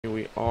Here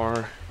we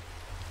are.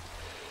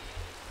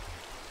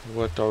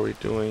 What are we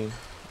doing?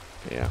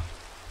 Yeah.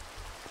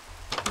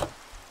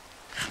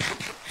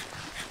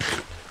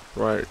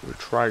 Right, we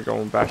tried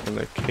going back in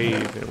the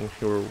cave and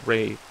we were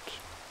raped.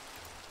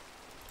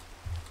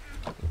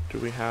 Do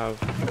we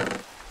have...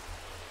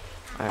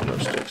 I have no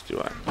sticks,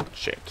 do I?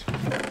 Shit.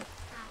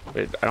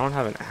 Wait, I don't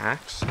have an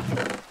axe?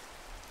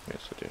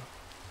 Yes, I do.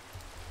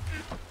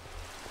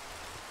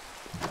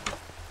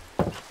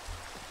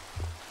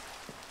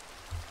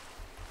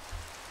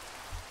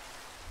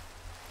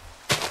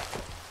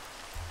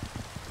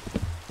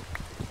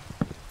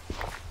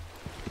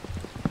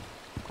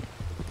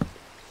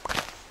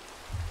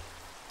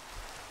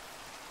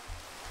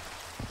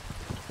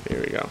 Here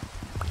we go.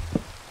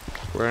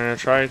 We're gonna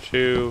try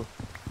to...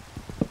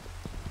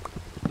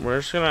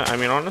 We're just gonna... I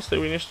mean, honestly,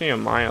 we just need to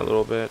mine a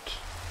little bit.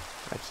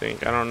 I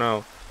think. I don't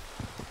know.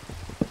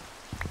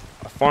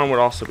 A farm would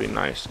also be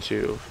nice,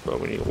 too.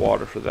 But we need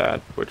water for that,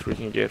 which we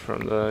can get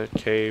from the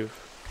cave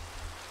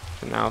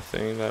canal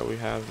thing that we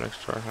have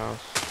next to our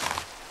house.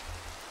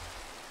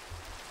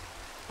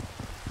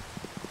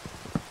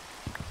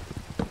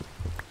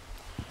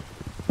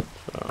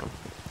 So...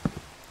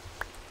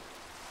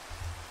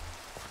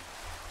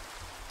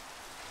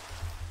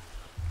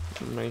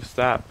 makes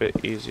that a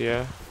bit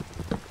easier.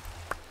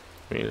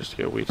 We need just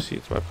get wheat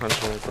seeds by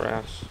punching the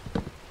grass.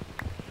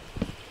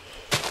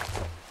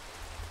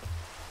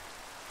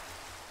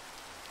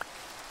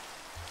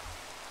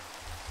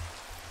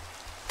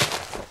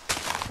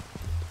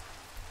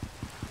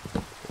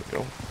 There we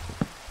go.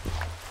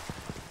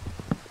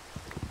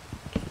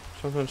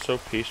 Something so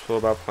peaceful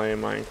about playing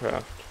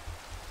Minecraft.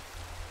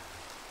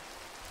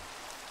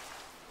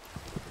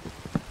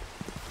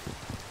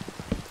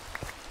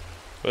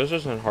 This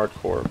isn't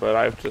hardcore, but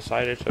I've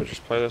decided to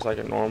just play this like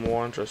a normal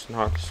one, just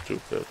not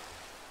stupid.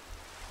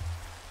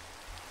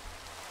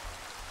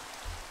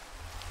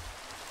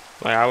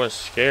 Like, I was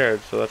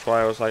scared, so that's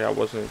why I was like, I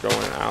wasn't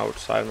going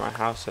outside my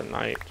house at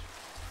night.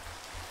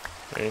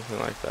 Or anything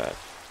like that.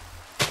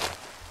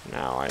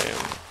 Now I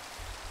am.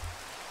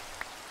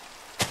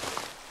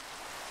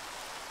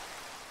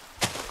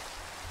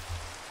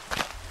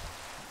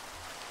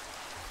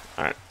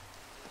 Alright.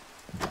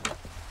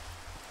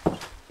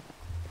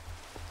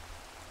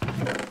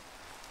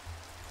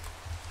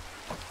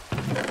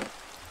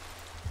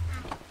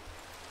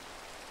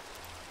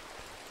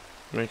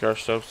 Make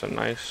ourselves a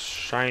nice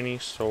shiny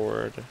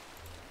sword.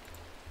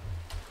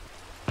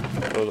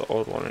 Throw the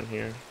old one in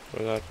here.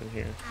 Throw that in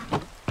here.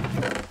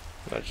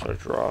 That's our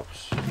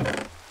drops.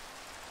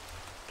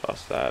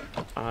 Toss that.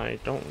 I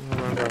don't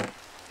remember.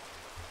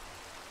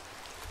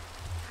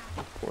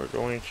 We're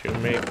going to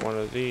make one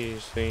of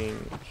these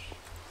things.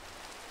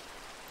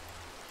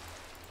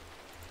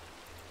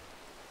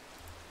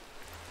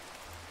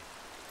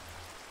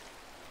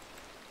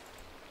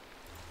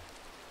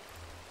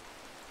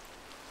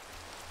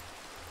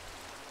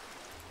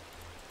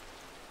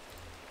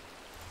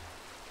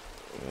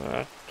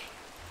 That.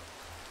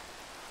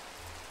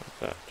 Like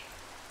that.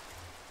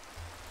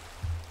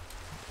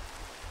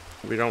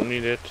 We don't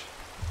need it.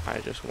 I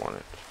just want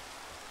it.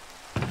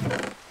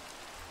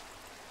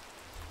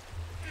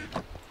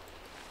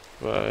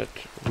 But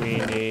we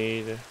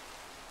need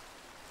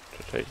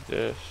to take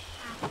this.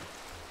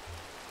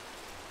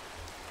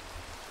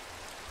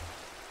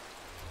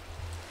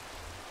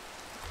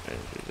 And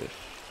do this.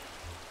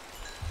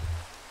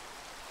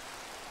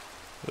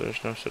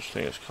 There's no such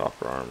thing as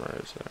copper armor,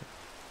 is there?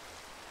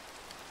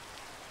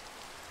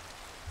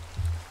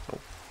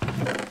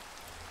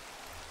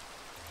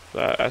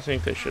 That, I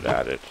think they should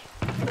add it.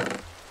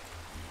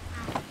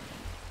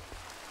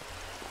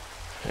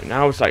 And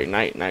now it's like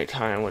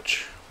nighttime,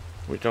 which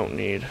we don't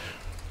need.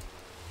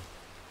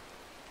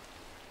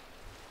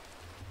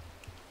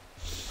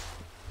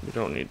 We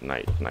don't need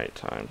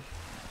nighttime.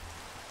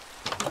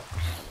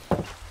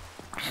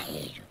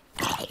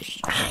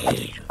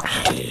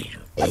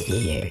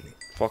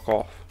 Fuck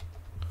off.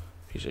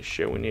 Piece of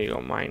shit, we need to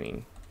go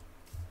mining.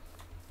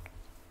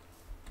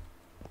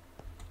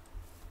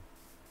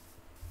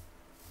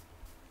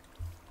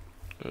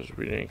 Because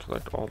we didn't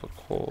collect all the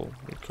coal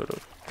we could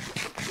have.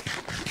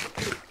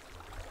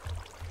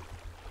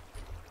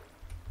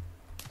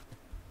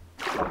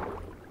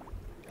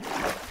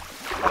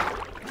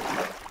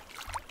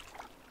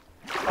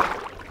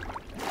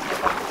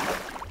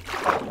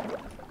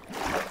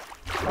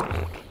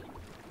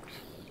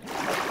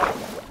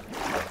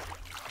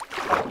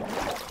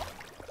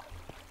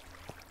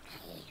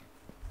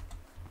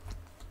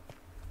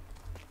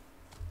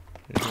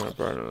 He's gonna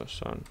burn in the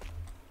sun.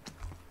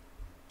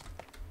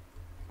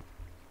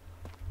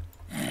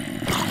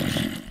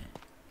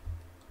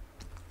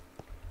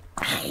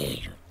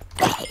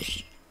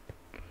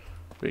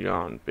 Be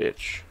gone,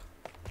 bitch.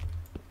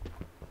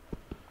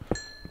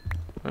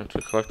 I have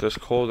to collect this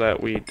coal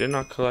that we did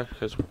not collect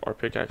because our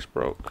pickaxe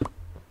broke.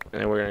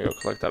 And then we're gonna go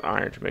collect that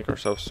iron to make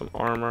ourselves some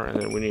armor,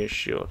 and then we need a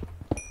shield.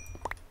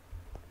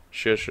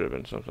 Shield should have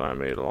been something I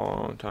made a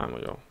long time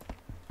ago.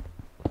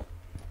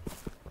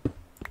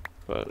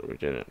 But we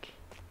didn't.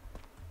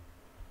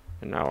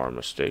 And now our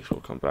mistakes will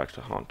come back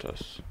to haunt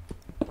us.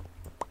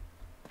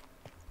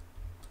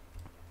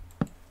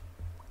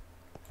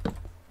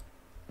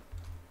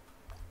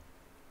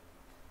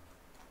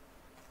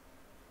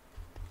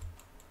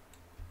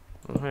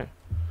 Oh, hey.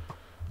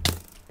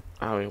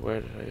 Owie,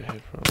 where did I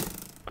hit from?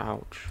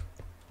 Ouch.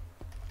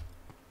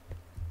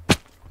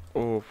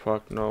 Oh,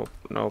 fuck, nope,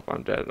 nope,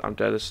 I'm dead. I'm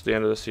dead. This is the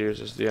end of the series.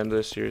 This is the end of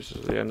the series. This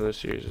is the end of the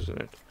series, isn't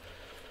it?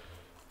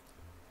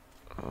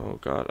 Oh,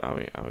 God,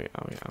 owie, owie,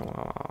 owie, ow,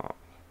 ow, ow.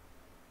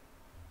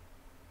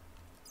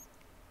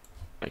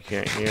 I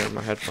can't hear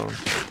my headphones.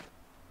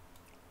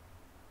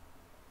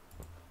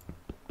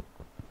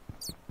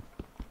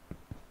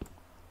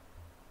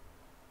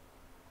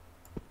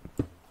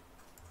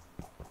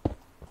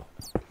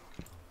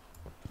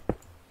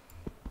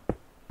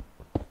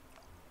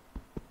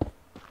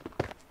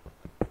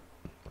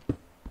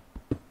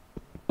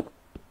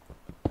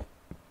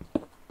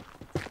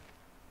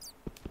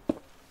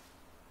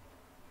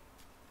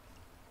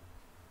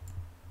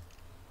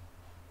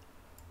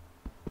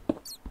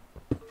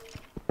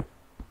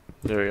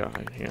 There we go,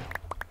 in here.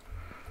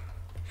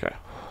 Okay.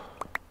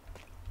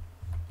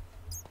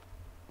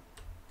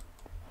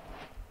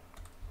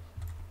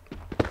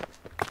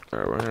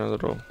 Alright, we're in a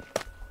little...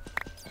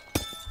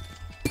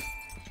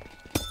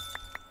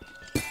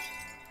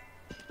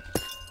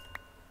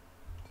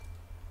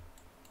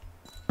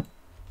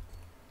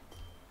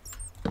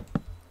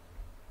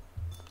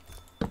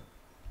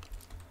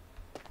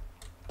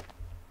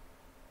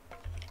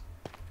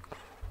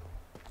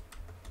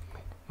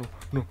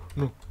 No,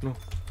 no, no.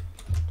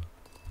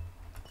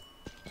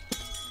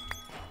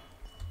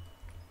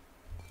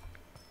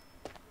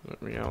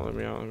 Let me out, let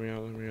me out, let me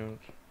out, let me out.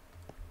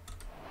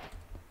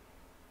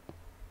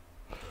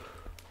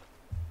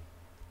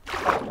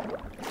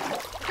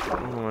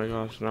 Oh my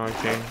gosh, now I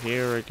can't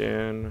hear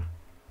again.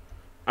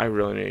 I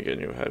really need to get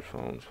new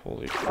headphones.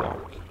 Holy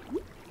fuck.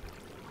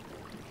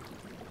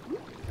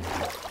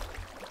 I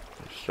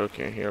still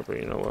can't hear, but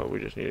you know what? We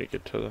just need to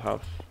get to the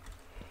house.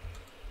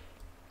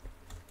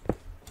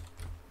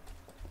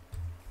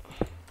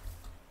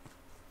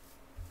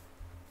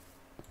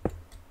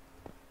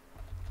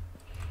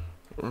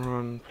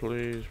 Run,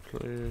 please,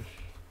 please.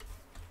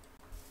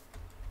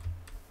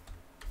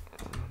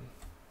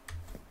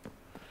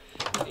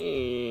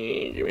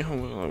 Give me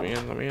home. Let me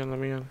in, let me in, let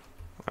me in.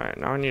 Alright,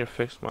 now I need to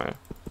fix my...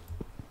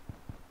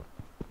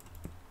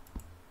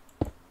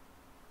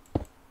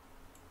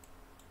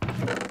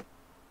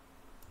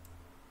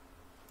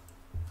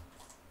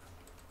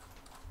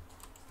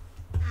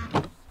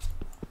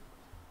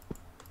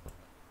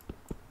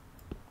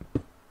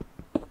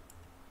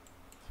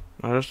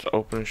 I'll just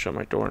open and shut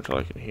my door until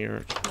I can hear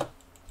it.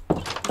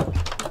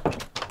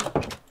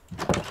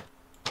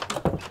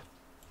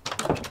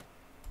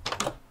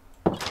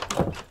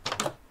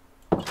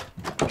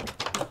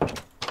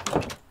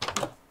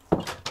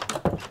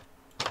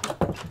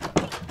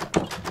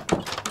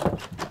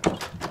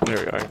 There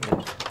we go, I can hear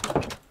it.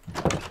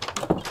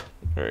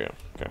 There we go,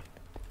 okay.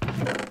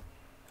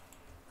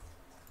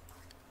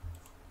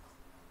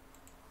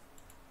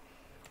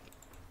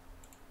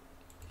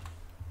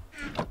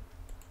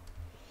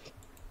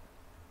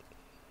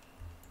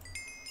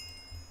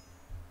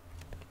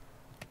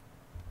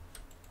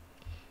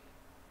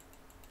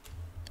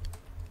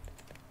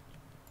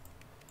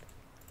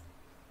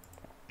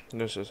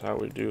 This is how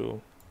we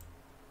do.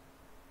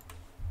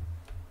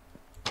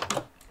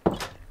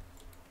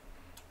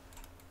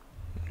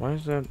 Why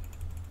is that?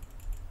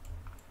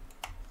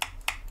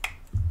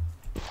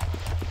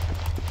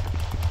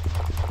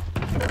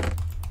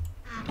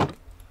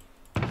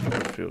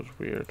 That feels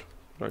weird.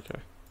 Okay.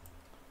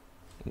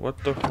 What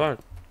the fuck?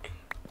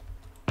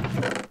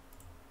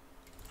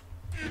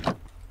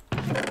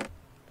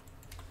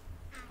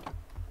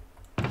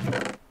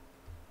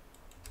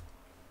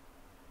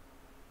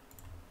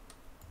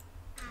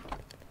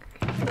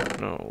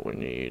 No, we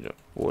need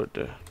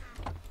wood.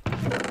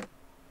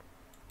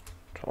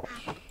 Toss.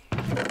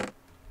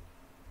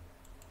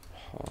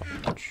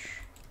 Hodge.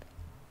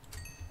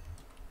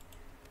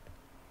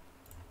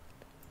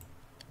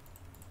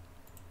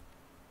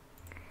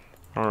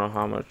 I don't know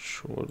how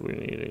much wood we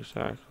need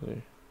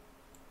exactly.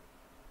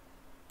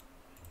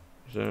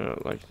 Isn't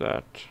it like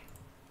that?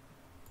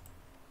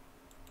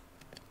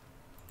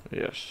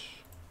 Yes.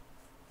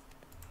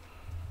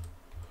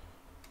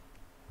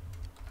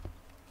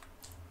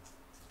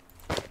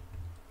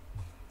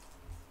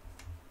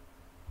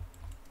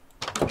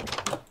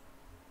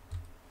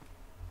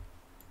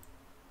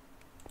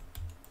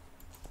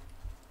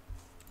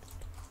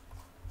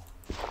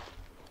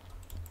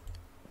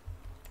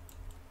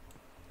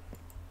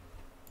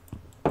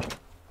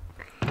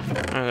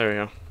 Ah, there we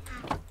go.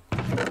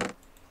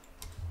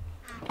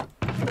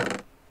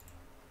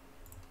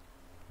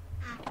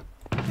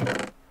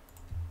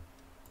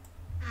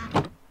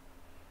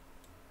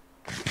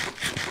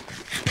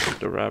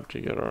 The wrap to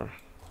get our...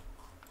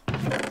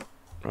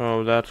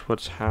 Oh, that's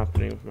what's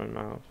happening with my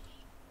mouse.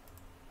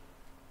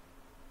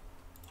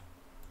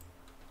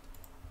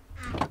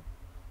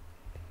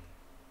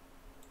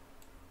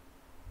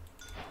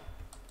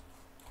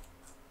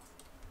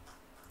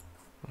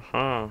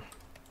 Huh.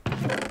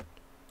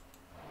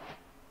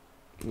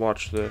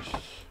 Watch this.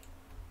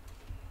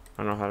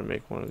 I know how to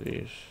make one of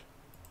these.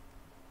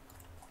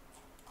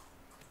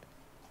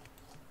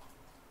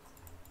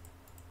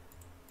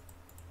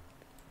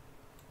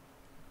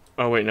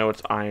 Oh wait, no,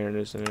 it's iron,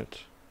 isn't it?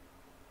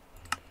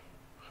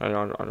 I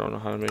don't know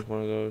how to make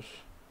one of those.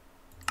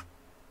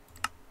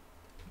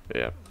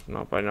 Yeah,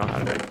 nope, I know how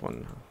to make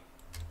one now.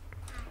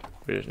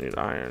 We just need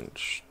iron.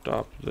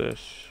 Stop this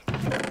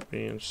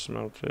being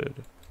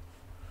smelted.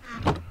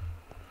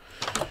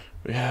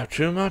 We have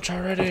too much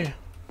already.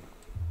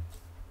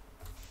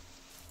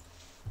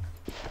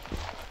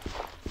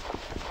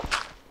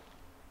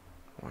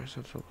 Why is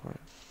that so quiet?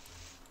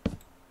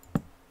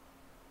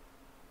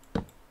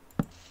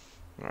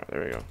 Alright,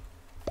 there we go.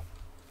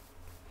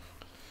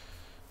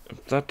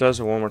 If that does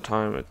it one more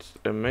time,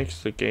 it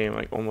makes the game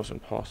like almost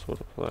impossible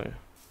to play.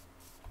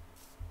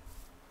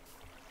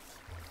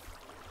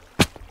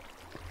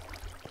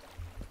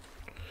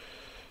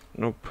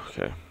 Nope,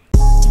 okay.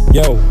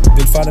 Yo,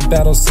 been fighting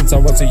battles since I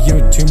was a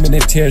youth. Too many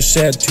tears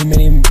shed, too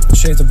many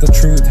shades of the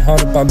truth.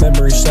 Haunted by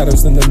memory,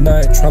 shadows in the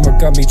night. Trauma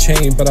got me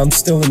chained, but I'm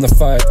still in the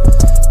fight.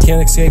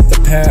 Can't escape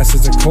the past,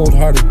 it's a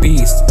cold-hearted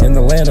beast. In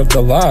the land of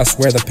the lost,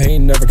 where the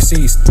pain never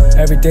ceased.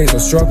 Every day's a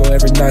struggle,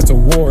 every night's a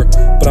war.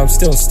 But I'm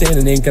still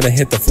standing, ain't gonna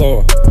hit the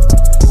floor.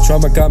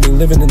 Trauma got me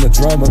living in the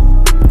drama,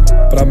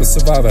 but I'm a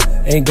survivor,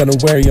 ain't gonna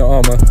wear your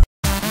armor.